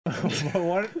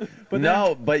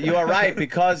But you are right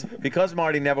because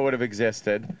Marty never would have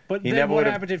existed. But he then never what would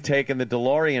have happened if- taken the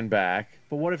DeLorean back.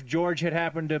 But what if George had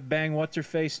happened to bang what's her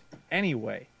face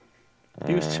anyway?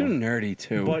 He was too nerdy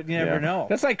too. But you never know.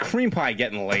 That's like cream pie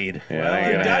getting laid. Yeah, Well, that he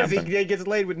ain't does. gonna happen. He gets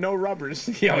laid with no rubbers.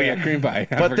 Oh yeah, cream pie.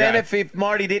 I But then forgot. if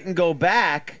Marty didn't go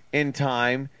back in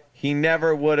time, he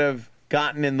never would have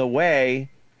gotten in the way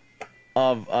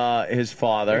of his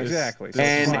father. Exactly.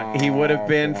 And he would have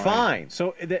been boy. fine.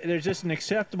 So there's just an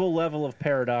acceptable level of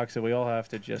paradox that we all have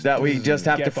to just That we just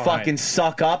have get to behind. fucking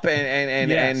suck up and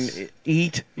Yes.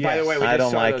 eat. By the way, we I just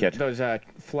don't saw like it. those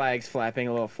flags flapping,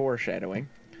 a little foreshadowing.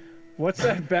 What's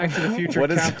that Back to the Future What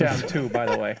is- countdown to, by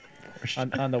the way,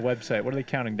 on the website? What are they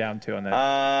counting down to on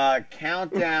that?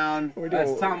 Countdown.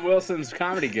 That's Tom Wilson's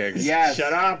comedy gigs. Yes.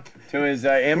 Shut up. To his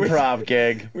improv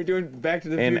gig We're doing Back to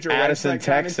the in Future Addison, website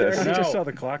Texas. I commentary. just saw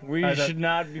the clock. We I thought- should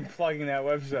not be plugging that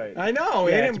website. I know.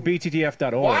 Yeah, they it's didn't-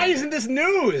 bttf.org. Why isn't this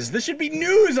news? This should be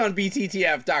news on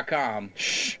bttf.com.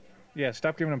 Shh. Yeah,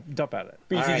 stop giving them dump at it.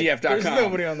 bttf.com. There's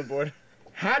nobody on the board.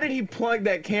 How did he plug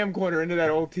that camcorder into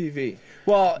that old TV?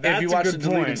 Well, That's if you a watch the good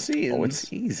deleted point. scenes, Oh,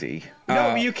 it's easy.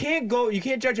 No, but you can't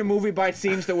judge a movie by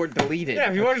scenes that were deleted. Yeah,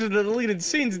 if you watch the deleted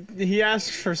scenes, he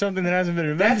asks for something that hasn't been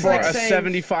invented. That's for like a saying-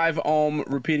 75 ohm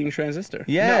repeating transistor.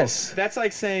 Yes. That's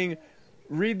like saying,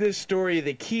 read this story,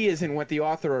 the key is in what the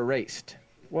author erased.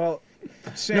 Well,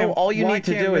 Sam, No, all you why need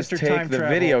to can't do is Mr. take Time the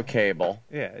Travel- video cable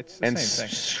Yeah, it's the and same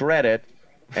thing. shred it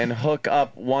and hook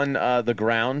up the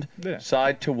ground Yeah.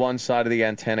 side to one side of the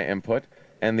antenna input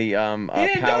and the didn't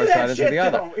power do that side into shit, the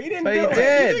other. though. He didn't But do he it.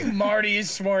 did. You think Marty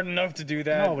is smart enough to do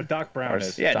that? No, but Doc Brown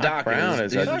is. Yeah, Doc Doc Brown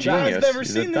is- is a Doc genius. I've never He's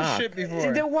a seen this doc. shit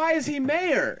before. Then why is he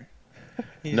mayor?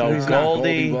 No, He's not Goldie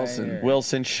Goldie Wilson.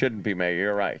 Wilson shouldn't be mayor.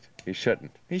 You're right. He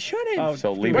shouldn't. He shouldn't. Oh,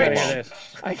 So you leave gotta it hear alone.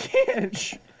 this. I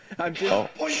can't. I'm just. Oh.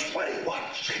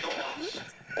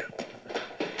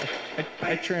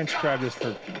 I transcribed this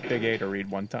for Big A to read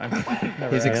one time. Never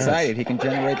He's happened. excited. He can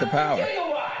generate the power.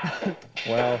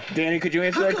 Well, Danny, could you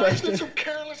answer that question?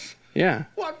 Yeah.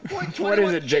 What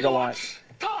is a gigawatt?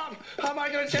 Tom, how am I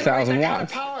going to 1,000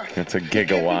 watts. It's a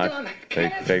gigawatt.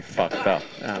 They fucked up.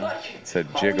 It's a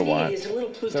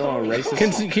gigawatt. They're all racist.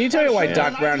 Can you tell me why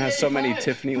Doc Brown has so many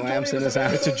Tiffany lamps in his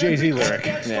house? it's a Jay-Z lyric.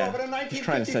 Yeah. Just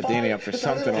trying to set Danny up for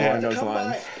something along those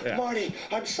lines. Marty,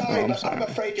 I'm sorry, but I'm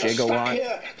afraid you're Gigawatt.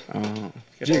 stuck here.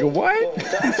 Jigga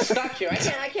what? I'm stuck here.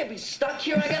 I can't be stuck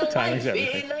here. I got a Timing's life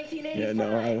everything. in 1985. Yeah,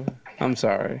 no, I'm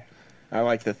sorry. I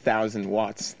like the 1,000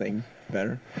 watts thing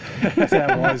better.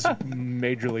 That was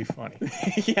majorly funny.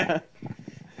 Yeah.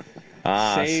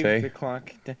 See? Save the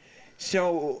clock.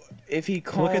 So if he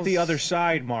calls, Look at the other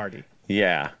side, Marty.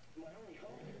 Yeah.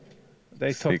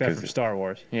 They took that Because- from Star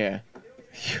Wars. Yeah.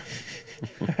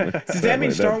 Does that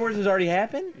mean Star Wars has already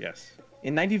happened Yes.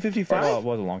 in 1955? Well, it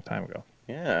was a long time ago.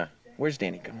 Yeah. Where's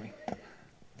Danny going?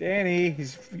 Danny,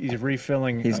 he's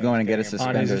refilling. He's going to get his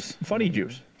on his suspenders. funny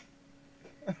juice.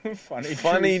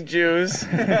 Funny Jews.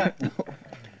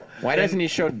 Why doesn't he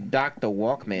show Doc the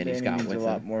Walkman he's got with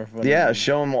him? more fun. Yeah,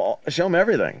 show him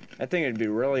everything. I think it'd be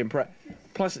really impressive.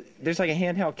 Plus, there's like a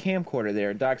handheld camcorder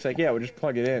there. Doc's like, yeah, we'll just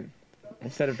plug it in.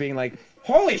 Instead of being like,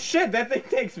 holy shit, that thing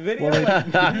takes video.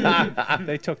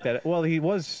 They took that. Well, he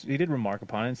did remark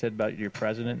upon it and said about your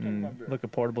president and look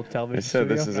at portable television. They said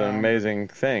this studio. is an amazing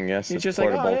thing. Yes, He's it's just like,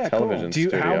 oh, portable yeah, cool. television Do you,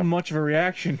 studio. how much of a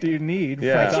reaction do you need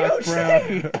Yeah. for Doc Huge Brown?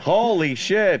 thing. Holy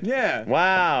shit! Yeah.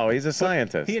 Wow, he's a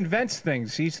scientist. He invents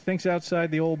things. He thinks outside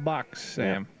the old box,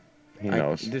 Sam. He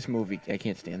knows. This movie, I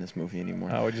can't stand this movie anymore.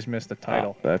 Oh, we just missed the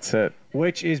title, That's it.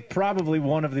 which is probably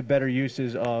one of the better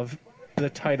uses of the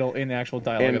title in the actual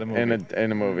dialogue of the movie.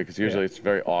 In a movie, because usually it's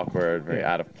very awkward, very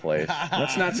out of place.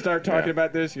 Let's not start talking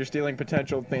about this. You're stealing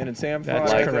potential Dan and Sam.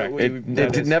 That's fun. correct. We've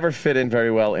It did never fit in very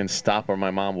well in Stop or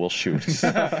My Mom Will Shoot.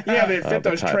 Yeah, but it fit the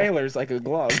those title. trailers like a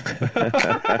glove.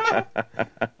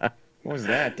 What was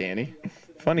that, Danny?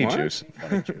 Funny What? juice.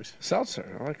 Funny juice.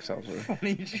 Seltzer. I like seltzer.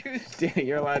 Danny,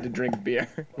 you're allowed to drink beer.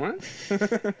 What?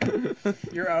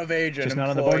 You're of age and Just not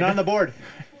on the board. Not on the board.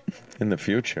 In the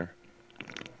future.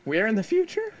 We're in the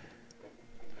future,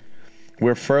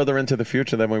 We're further into the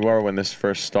future than we were when this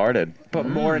first started. but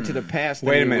more into the past. Than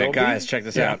Wait a we minute, will be? guys. Check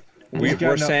this Yeah. out. We're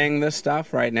got no- saying this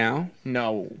stuff right now.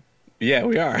 No. Yeah,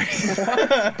 we are.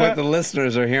 But the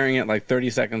listeners are hearing it like 30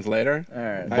 seconds later. All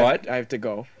right. But I have to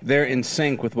go. they're in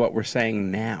sync with what we're saying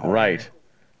now. Right.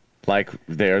 Like,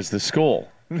 there's the school.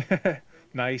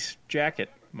 Nice jacket,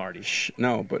 Marty. Shh.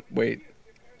 No, but wait.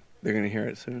 They're going to hear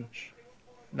it soon. Shh.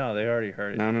 No, they already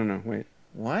heard it. No. Wait.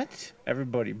 What?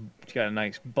 Everybody's got a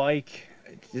nice bike.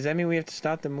 Does that mean we have to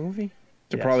stop the movie?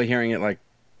 They're Yes. probably hearing it like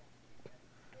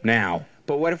now.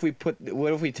 But what if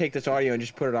we take this audio and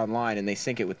just put it online and they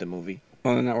sync it with the movie?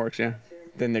 Well, then that works, yeah.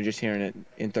 Then they're just hearing it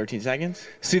in 13 seconds?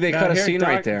 See, they Now, cut a here, scene Doc-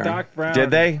 right there. Doc Brown.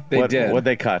 Did they? They did. What'd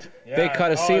they cut? They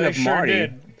cut a scene they of sure Marty.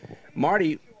 did.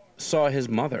 Marty saw his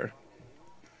mother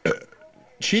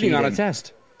cheating on a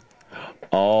test.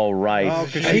 All right. Oh,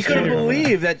 'cause And she he couldn't cheated.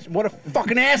 believe that. What a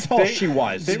fucking asshole she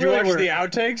was. They Did you really watch were- the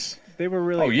outtakes? They were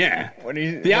really. Oh yeah. When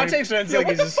he The outtakes. sounds Yeah, like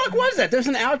what he's the fuck was that? There's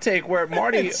an outtake where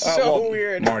Marty. It's so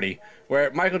weird. Marty,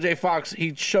 where Michael J. Fox,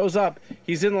 he shows up.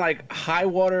 He's in like high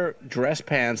water dress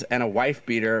pants and a wife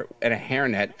beater and a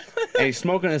hairnet, and he's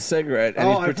smoking a cigarette and Oh,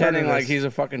 he's I've heard pretending of like this. he's a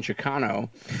fucking Chicano,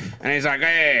 and he's like,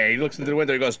 hey, he looks into the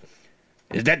window. He goes,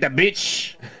 "Is that the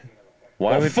bitch?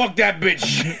 Why Oh, would fuck that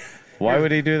bitch." Why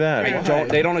would he do that?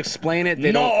 They don't explain it.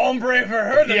 They no don't. hombre for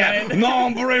her Yeah, tonight. no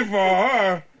hombre for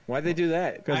her. Why'd they do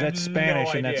that? Because I that's have Spanish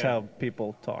no and that's idea. how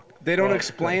people talk. They don't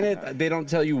explain it. They don't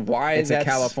tell you why It's a that's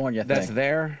California that's thing.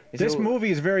 there. This movie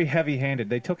is very heavy-handed.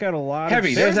 They took out a lot Heavy.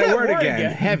 of. There's that word word again.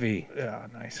 again. Heavy. Yeah,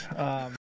 nice.